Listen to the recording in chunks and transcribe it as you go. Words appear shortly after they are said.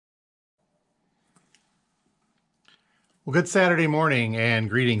Well, good Saturday morning and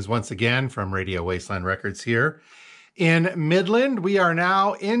greetings once again from Radio Wasteland Records here in Midland. We are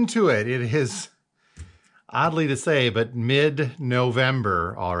now into it. It is oddly to say, but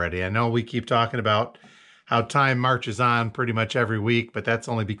mid-November already. I know we keep talking about how time marches on pretty much every week, but that's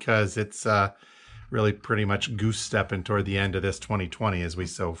only because it's really pretty much goose stepping toward the end of this 2020 as we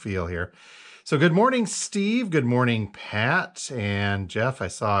so feel here. So good morning, Steve. Good morning, Pat. And Jeff, I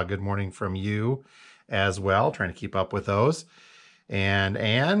saw a good morning from you as well, trying to keep up with those. And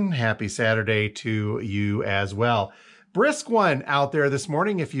Anne, happy Saturday to you as well. Brisk one out there this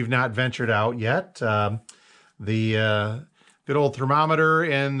morning if you've not ventured out yet. The good old thermometer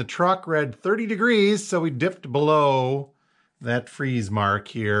in the truck read 30 degrees, so we dipped below that freeze mark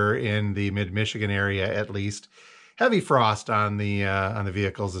here in the mid-Michigan area at least. Heavy frost on the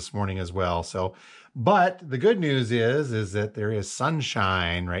vehicles this morning as well. So, but the good news is that there is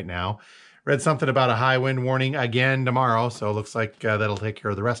sunshine right now. Read something about a high wind warning again tomorrow, so it looks like that'll take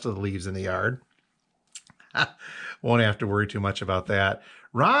care of the rest of the leaves in the yard. Won't have to worry too much about that.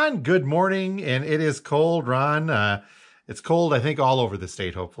 Ron, good morning, and it is cold, Ron. It's cold, I think, all over the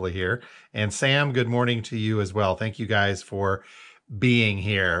state, hopefully here. And Sam, good morning to you as well. Thank you guys for being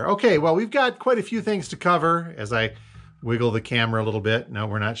here. Okay, well, we've got quite a few things to cover as I wiggle the camera a little bit. No,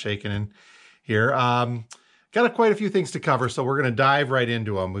 we're not shaking in here. Got quite a few things to cover, so we're going to dive right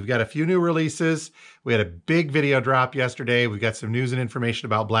into them. We've got a few new releases. We had a big video drop yesterday. We've got some news and information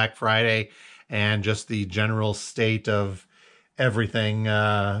about Black Friday and just the general state of everything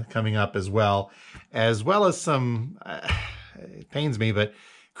coming up as well as some, it pains me, but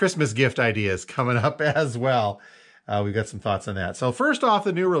Christmas gift ideas coming up as well. We've got some thoughts on that. So first off,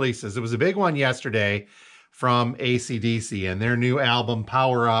 the new releases. It was a big one yesterday from AC/DC and their new album,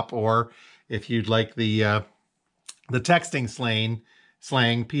 Power Up, or if you'd like the texting slang,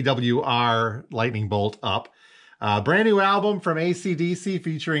 PWR, Lightning Bolt Up. Brand new album from AC/DC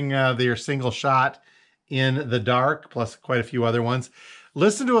featuring their single Shot in the Dark, plus quite a few other ones.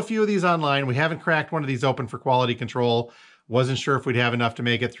 Listen to a few of these online. We haven't cracked one of these open for quality control. Wasn't sure if we'd have enough to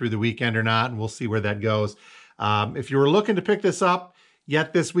make it through the weekend or not, and we'll see where that goes. If you were looking to pick this up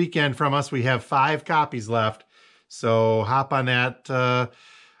yet this weekend from us, we have 5 copies left. So hop on that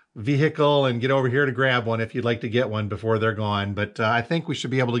vehicle and get over here to grab one if you'd like to get one before they're gone. But I think we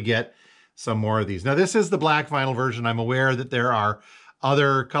should be able to get some more of these. Now, this is the black vinyl version. I'm aware that there are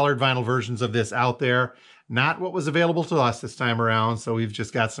other colored vinyl versions of this out there. Not what was available to us this time around. So we've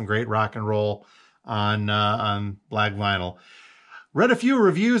just got some great rock and roll on black vinyl. Read a few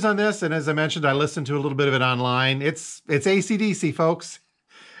reviews on this, and as I mentioned, I listened to a little bit of it online. It's AC/DC, folks.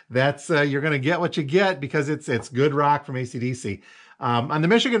 That's you're going to get what you get because it's good rock from AC/DC. On the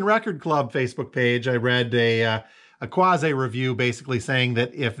Michigan Record Club Facebook page, I read a quasi review basically saying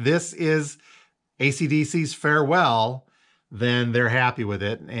that if this is AC/DC's farewell, then they're happy with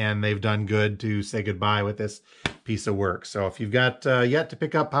it and they've done good to say goodbye with this piece of work. So if you've got yet to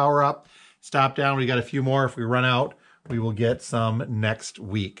pick up Power Up, stop down. We got a few more. If we run out, we will get some next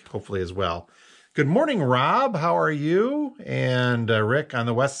week, hopefully as well. Good morning, Rob. How are you? And Rick on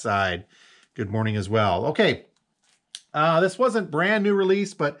the west side. Good morning as well. Okay. This wasn't brand new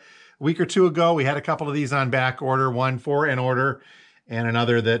release, but a week or two ago, we had a couple of these on back order, one for an order and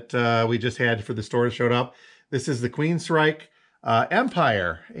another that we just had for the store that showed up. This is the Queensryche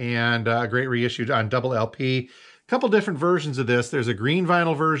Empire and a great reissue on double LP. A couple different versions of this. There's a green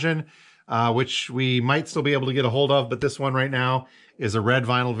vinyl version, which we might still be able to get a hold of, but this one right now is a red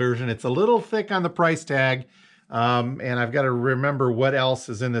vinyl version. It's a little thick on the price tag, and I've got to remember what else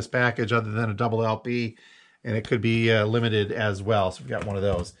is in this package other than a double LP. And it could be limited as well. So we've got one of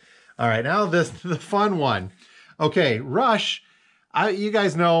those. All right, now the fun one. Okay, Rush. You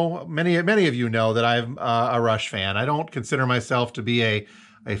guys know, many of you know that I'm a Rush fan. I don't consider myself to be a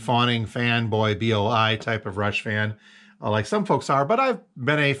fawning fanboy, BOI type of Rush fan, like some folks are. But I've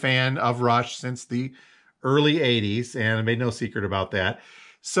been a fan of Rush since the early 80s, and I made no secret about that.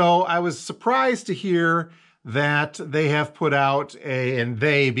 So I was surprised to hear that they have put out and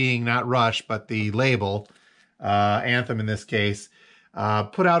they being not Rush, but the label, Anthem in this case,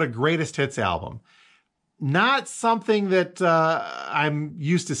 put out a greatest hits album. Not something that I'm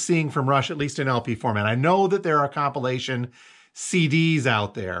used to seeing from Rush, at least in LP format. I know that there are compilation CDs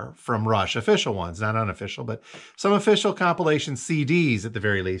out there from Rush, official ones, not unofficial, but some official compilation CDs at the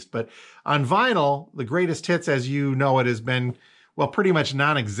very least. But on vinyl, the greatest hits, as you know it, has been, well, pretty much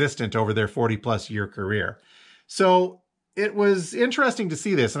non-existent over their 40-plus year career. So it was interesting to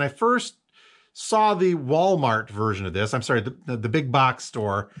see this. And I first saw the Walmart version of this. I'm sorry, the big box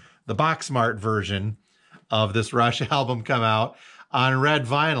store, the Boxmart version of this Rush album come out on red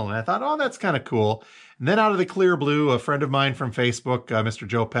vinyl. And I thought, oh, that's kind of cool. And then out of the clear blue, a friend of mine from Facebook, Mr.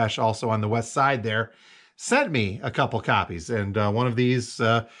 Joe Pesh, also on the west side there, sent me a couple copies. And one of these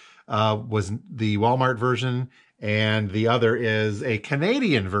was the Walmart version, and the other is a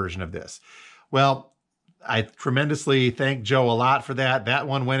Canadian version of this. Well, I tremendously thank Joe a lot for that. That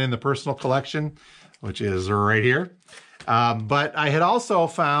one went in the personal collection, which is right here. But I had also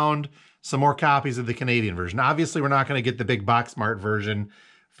found some more copies of the Canadian version. Obviously, we're not going to get the big Boxmart version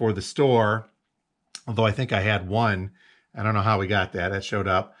for the store, although I think I had one. I don't know how we got that. That showed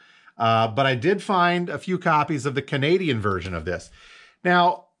up. But I did find a few copies of the Canadian version of this.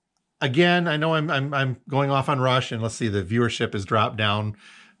 Now, again, I know I'm going off on Rush, and let's see, the viewership has dropped down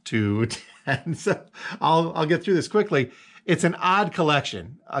to 10. So I'll get through this quickly. It's an odd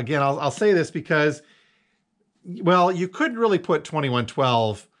collection. Again, I'll say this because, well, you couldn't really put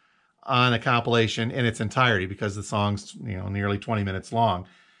 2112 on a compilation in its entirety because the song's, nearly 20 minutes long.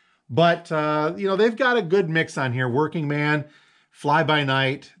 But, they've got a good mix on here. Working Man, Fly By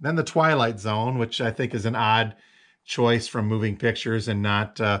Night, then The Twilight Zone, which I think is an odd choice from Moving Pictures and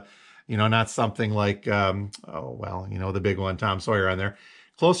not, not something like, the big one, Tom Sawyer on there.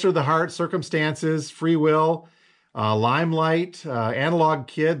 Closer to the Heart, Circumstances, Free Will, Limelight, Analog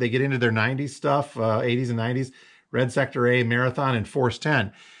Kid. They get into their 90s stuff, 80s and 90s. Red Sector A, Marathon, and Force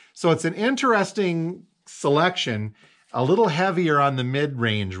 10. So it's an interesting selection, a little heavier on the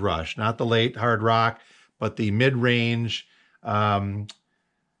mid-range Rush, not the late hard rock, but the mid-range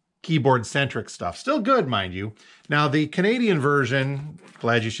keyboard centric stuff. Still good, mind you. Now the Canadian version,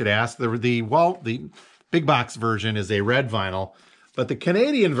 glad you should ask, the big box version is a red vinyl, but the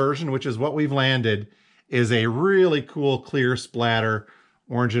Canadian version, which is what we've landed, is a really cool clear splatter,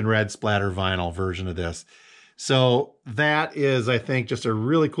 orange and red splatter vinyl version of this. So that is, I think, just a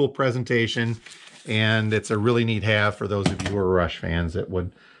really cool presentation, and it's a really neat have for those of you who are Rush fans that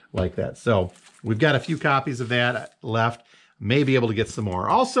would like that. So we've got a few copies of that left. May be able to get some more.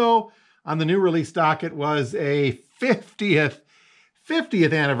 Also, on the new release docket was a 50th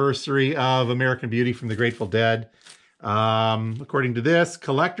anniversary of American Beauty from the Grateful Dead. According to this,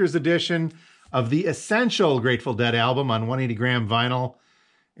 collector's edition of the Essential Grateful Dead album on 180 gram vinyl.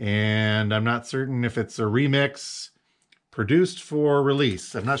 And I'm not certain if it's a remix produced for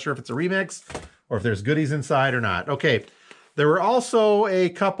release. I'm not sure if it's a remix or if there's goodies inside or not. Okay, there were also a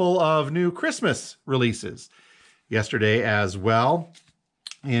couple of new Christmas releases yesterday as well,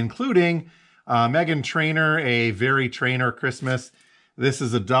 including Meghan Trainor, A Very Trainor Christmas. This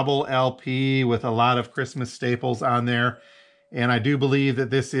is a double LP with a lot of Christmas staples on there. And I do believe that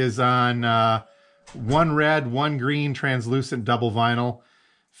this is on one red, one green translucent double vinyl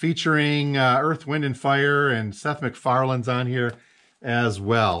featuring Earth, Wind, and Fire, and Seth MacFarlane's on here as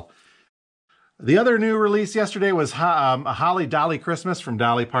well. The other new release yesterday was a Holly Dolly Christmas from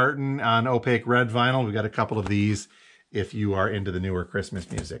Dolly Parton on opaque red vinyl. We've got a couple of these if you are into the newer Christmas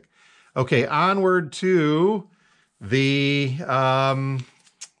music. Okay, onward to the, let's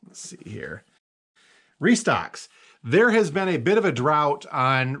see here, restocks. There has been a bit of a drought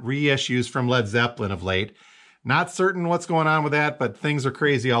on reissues from Led Zeppelin of late. Not certain what's going on with that, but things are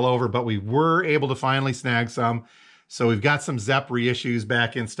crazy all over. But we were able to finally snag some. So we've got some Zepp reissues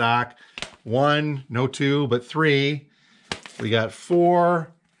back in stock. 1, no 2, but 3. We got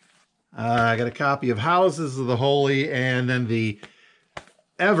 4. I got a copy of Houses of the Holy, and then the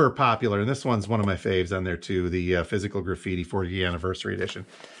ever popular, and this one's one of my faves on there too, the Physical Graffiti 40th Anniversary Edition.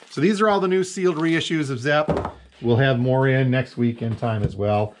 So these are all the new sealed reissues of Zepp. We'll have more in next week in time as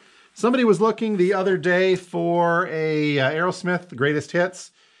well. Somebody was looking the other day for a Aerosmith Greatest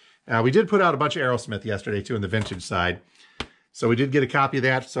Hits. We did put out a bunch of Aerosmith yesterday too on the vintage side. So we did get a copy of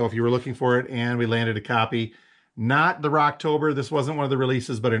that. So if you were looking for it, and we landed a copy, not the Rocktober. This wasn't one of the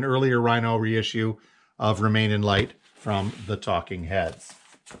releases, but an earlier Rhino reissue of Remain in Light from the Talking Heads.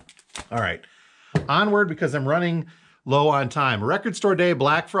 All right, onward because I'm running low on time. Record Store Day,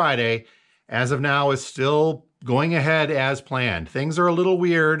 Black Friday, as of now is still going ahead as planned. Things are a little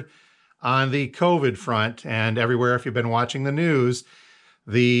weird on the COVID front, and everywhere if you've been watching the news,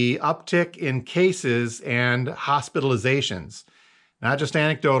 the uptick in cases and hospitalizations, not just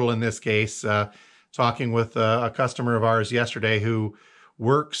anecdotal in this case. Talking with a customer of ours yesterday who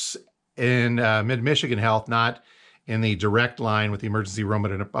works in Mid-Michigan Health, not in the direct line with the emergency room,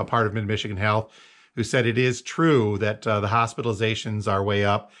 but in a part of Mid-Michigan Health, who said it is true that the hospitalizations are way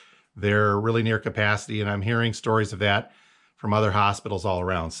up. They're really near capacity, and I'm hearing stories of that from other hospitals all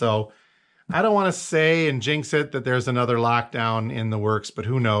around. So I don't want to say and jinx it that there's another lockdown in the works, but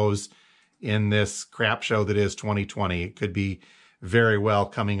who knows in this crap show that is 2020. It could be very well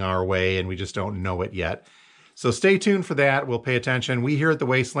coming our way, and we just don't know it yet. So stay tuned for that. We'll pay attention. We here at the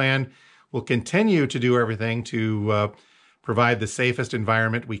Wasteland will continue to do everything to provide the safest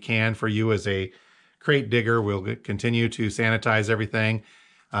environment we can for you as a crate digger. We'll continue to sanitize everything,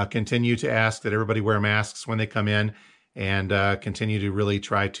 continue to ask that everybody wear masks when they come in, and continue to really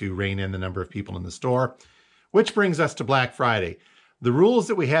try to rein in the number of people in the store. Which brings us to Black Friday. The rules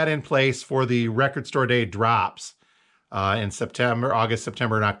that we had in place for the Record Store Day drops in September, August,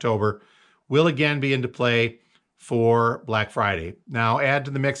 September, and October will again be into play for Black Friday. Now, add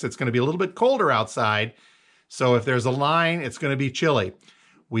to the mix, it's going to be a little bit colder outside, so if there's a line, it's going to be chilly.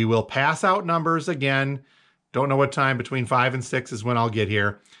 We will pass out numbers again. Don't know what time, between 5 and 6 is when I'll get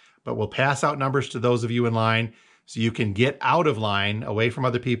here, but we'll pass out numbers to those of you in line so you can get out of line, away from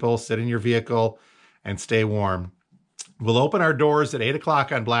other people, sit in your vehicle, and stay warm. We'll open our doors at 8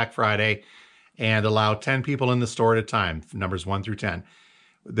 o'clock on Black Friday and allow 10 people in the store at a time, numbers 1 through 10.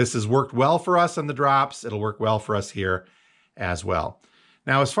 This has worked well for us on the drops. It'll work well for us here as well.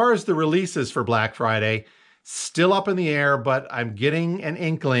 Now, as far as the releases for Black Friday, still up in the air, but I'm getting an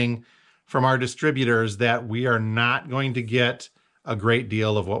inkling from our distributors that we are not going to get a great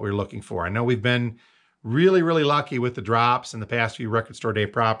deal of what we're looking for. I know we've been really, really lucky with the drops in the past few Record Store Day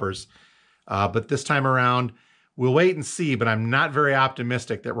propers, but this time around, we'll wait and see, but I'm not very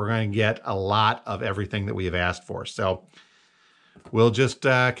optimistic that we're going to get a lot of everything that we have asked for. So we'll just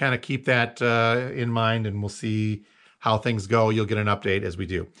kind of keep that in mind, and we'll see how things go. You'll get an update as we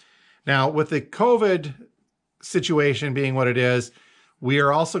do. Now, with the COVID situation being what it is, we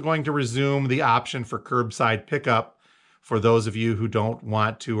are also going to resume the option for curbside pickup for those of you who don't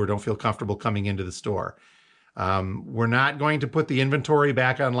want to or don't feel comfortable coming into the store. We're not going to put the inventory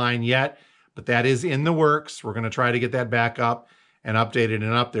back online yet, but that is in the works. We're going to try to get that back up and updated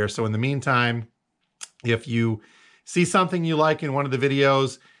and up there. So in the meantime, if you see something you like in one of the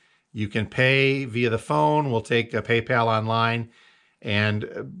videos, you can pay via the phone. We'll take a PayPal online,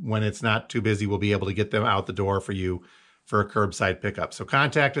 and when it's not too busy, we'll be able to get them out the door for you for a curbside pickup. So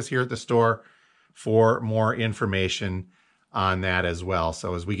contact us here at the store for more information on that as well.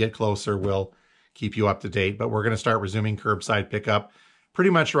 So as we get closer, we'll keep you up to date, but we're going to start resuming curbside pickup pretty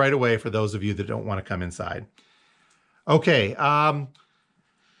much right away for those of you that don't want to come inside. Okay,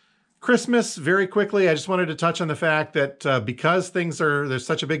 Christmas, very quickly, I just wanted to touch on the fact that because there's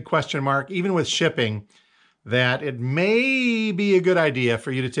such a big question mark, even with shipping, that it may be a good idea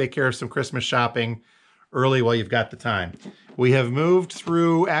for you to take care of some Christmas shopping early while you've got the time. We have moved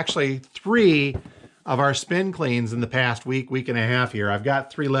through actually 3 of our spin cleans in the past week and a half here. I've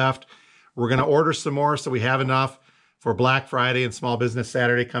got 3 left. We're going to order some more so we have enough for Black Friday and Small Business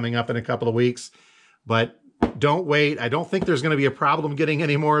Saturday coming up in a couple of weeks. But don't wait. I don't think there's going to be a problem getting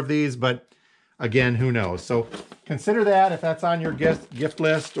any more of these, but again, who knows? So consider that if that's on your gift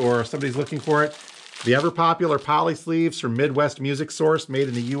list or somebody's looking for it. The ever popular poly sleeves from Midwest Music Source, made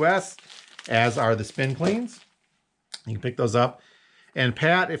in the US, as are the spin cleans. You can pick those up. And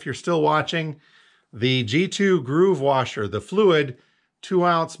Pat, if you're still watching, the G2 Groove Washer, the fluid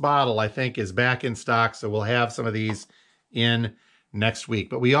 2-ounce bottle, I think, is back in stock. So we'll have some of these in next week.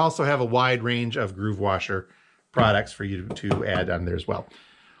 But we also have a wide range of Groove Washer products for you to add on there as well.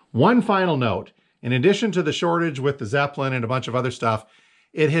 One final note, in addition to the shortage with the Zeppelin and a bunch of other stuff,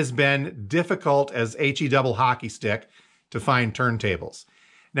 it has been difficult as HE double hockey stick to find turntables.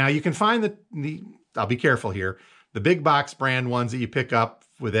 Now you can find I'll be careful here, the big box brand ones that you pick up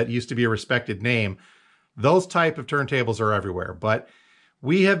with that used to be a respected name. Those type of turntables are everywhere, but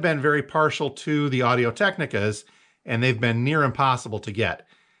we have been very partial to the Audio-Technicas, and they've been near impossible to get.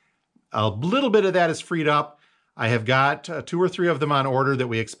 A little bit of that is freed up. I have got 2 or 3 of them on order that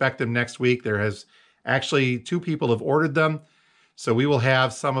we expect them next week. There has actually 2 people have ordered them. So we will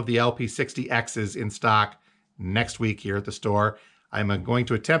have some of the LP60Xs in stock next week here at the store. I'm going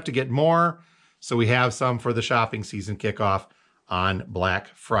to attempt to get more, so we have some for the shopping season kickoff on Black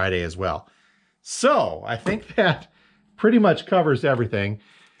Friday as well. So I think that pretty much covers everything.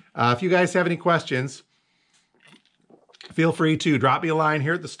 If you guys have any questions, feel free to drop me a line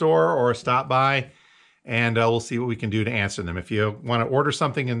here at the store or stop by, and we'll see what we can do to answer them. If you want to order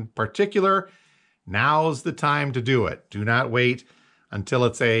something in particular, now's the time to do it. Do not wait until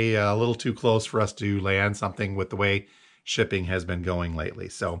it's a little too close for us to land something with the way shipping has been going lately.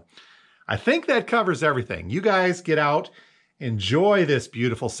 So I think that covers everything. You guys get out, enjoy this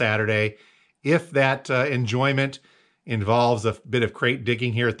beautiful Saturday. If that enjoyment involves a bit of crate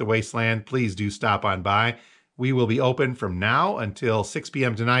digging here at the Wasteland, please do stop on by. We will be open from now until 6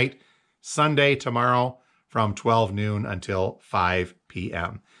 p.m. tonight, Sunday tomorrow from 12 noon until 5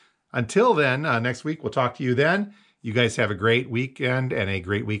 p.m. Until then, next week, we'll talk to you then. You guys have a great weekend and a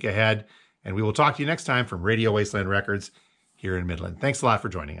great week ahead. And we will talk to you next time from Radio Wasteland Records here in Midland. Thanks a lot for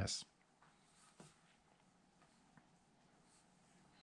joining us.